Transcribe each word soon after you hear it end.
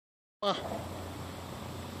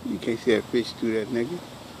You can't see that fish through that, nigga.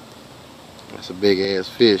 That's a big ass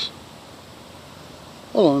fish.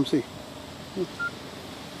 Hold on, let me see.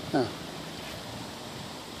 Huh.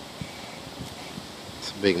 It's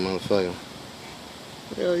a big motherfucker.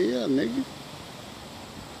 Hell yeah, nigga.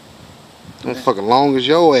 Motherfucker long as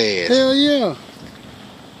your ass. Hell yeah.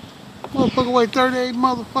 Motherfucker weigh 38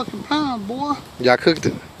 motherfucking pounds, boy. Y'all cooked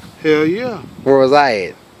it? Hell yeah. Where was I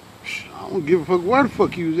at? I don't give a fuck where the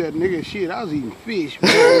fuck you was at, nigga. Shit, I was eating fish,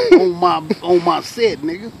 man, on my set,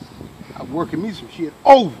 nigga. I was working me some shit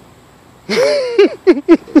over.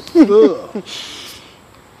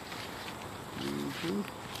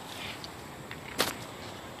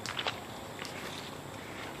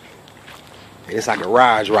 It's our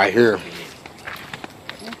garage right here.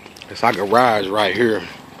 It's our garage right here.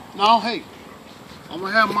 No, hey, I'm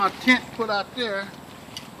gonna have my tent put out there,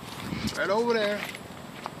 right over there.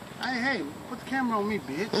 Hey, put the camera on me,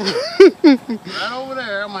 bitch. Right over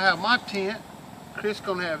there, I'm gonna have my tent. Chris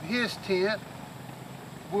gonna have his tent.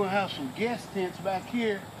 We'll have some guest tents back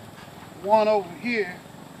here, one over here.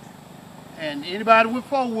 And anybody with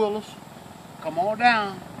four-wheelers, come on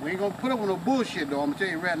down. We ain't gonna put up with no bullshit though, I'm gonna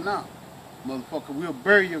tell you right now. Motherfucker, we'll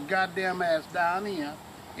bury your goddamn ass down here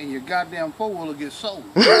and your goddamn four-wheeler gets sold.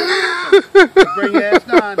 So, bring your ass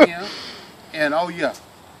down here and oh yeah,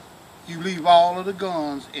 you leave all of the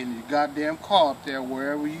guns in your goddamn car up there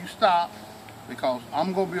wherever you stop, because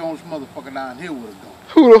I'm gonna be on this motherfucker down here with a gun.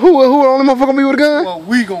 Who the only motherfucker be with a gun? Well,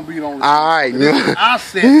 we gonna be on the Alright, man. I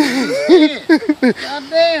said shit.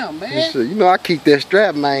 Goddamn, man. You know I keep that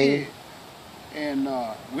strap, man. Yeah. And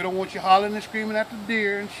we don't want you hollering and screaming at the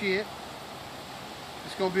deer and shit.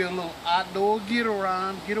 It's gonna be a little outdoor get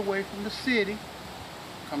around, get away from the city.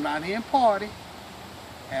 Come down here and party.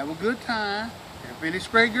 Have a good time. If any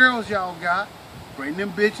stray girls y'all got, bring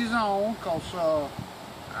them bitches on, cause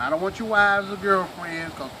I don't want your wives or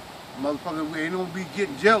girlfriends, cause motherfucker, we ain't gonna be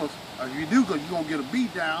getting jealous. If you do, cause you gonna get a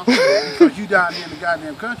beat down because you down here in the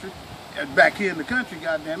goddamn country, back here in the country,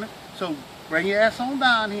 goddamn it. So bring your ass on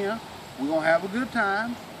down here. We're gonna have a good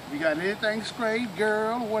time. If you got anything stray,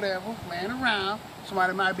 girl, or whatever, laying around,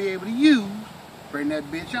 somebody might be able to use, bring that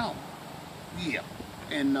bitch on. Yeah.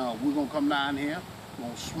 And we're gonna come down here, we're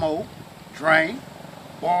gonna smoke, drink,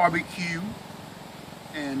 barbecue,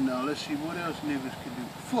 and let's see what else niggas can do.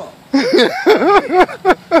 Fuck.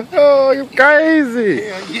 Oh, you crazy.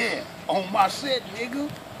 Hell yeah. On my set, nigga.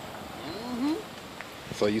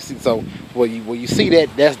 So you see, so well you see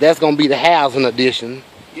that's gonna be the housing edition.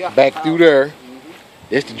 Yeah. Back through there.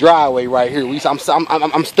 It's the driveway right here. I'm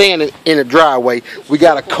standing in the driveway. We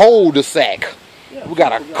got a cul-de-sac. We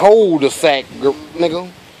got a cul-de-sac,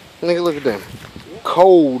 nigga. Nigga, look at them.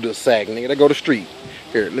 Cul-de-sac, nigga. They go to the street.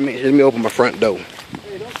 Here, let me open my front door.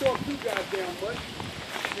 Hey, don't talk too goddamn much.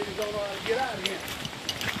 Niggas don't know how to get out of here.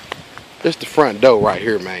 That's the front door right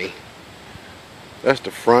here, man. That's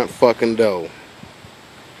the front fucking door.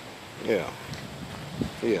 Yeah.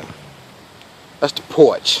 Yeah. That's the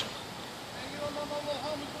porch.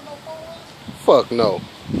 Fuck no.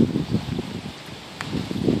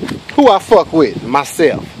 Who I fuck with?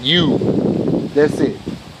 Myself. You. That's it.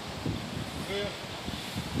 Yeah.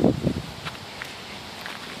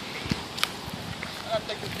 I gotta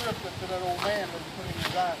take a trip to that old man that put in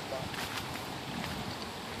his eye spot.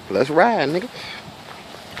 Let's ride, nigga.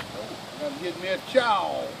 I gotta get me a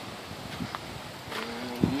chow.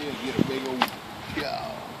 Yeah, get a big old chow.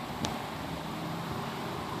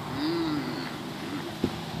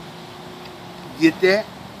 Get that?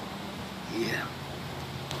 Yeah.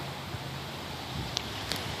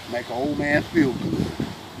 Make an old man feel good.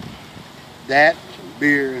 That, some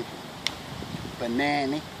beer,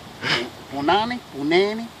 banana, punani.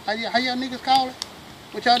 How y'all niggas call it?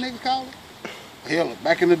 What y'all niggas call it? Hell,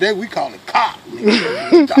 back in the day we called it cock.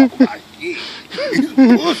 Nigga. We talk about shit. He's a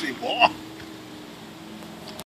pussy, boy.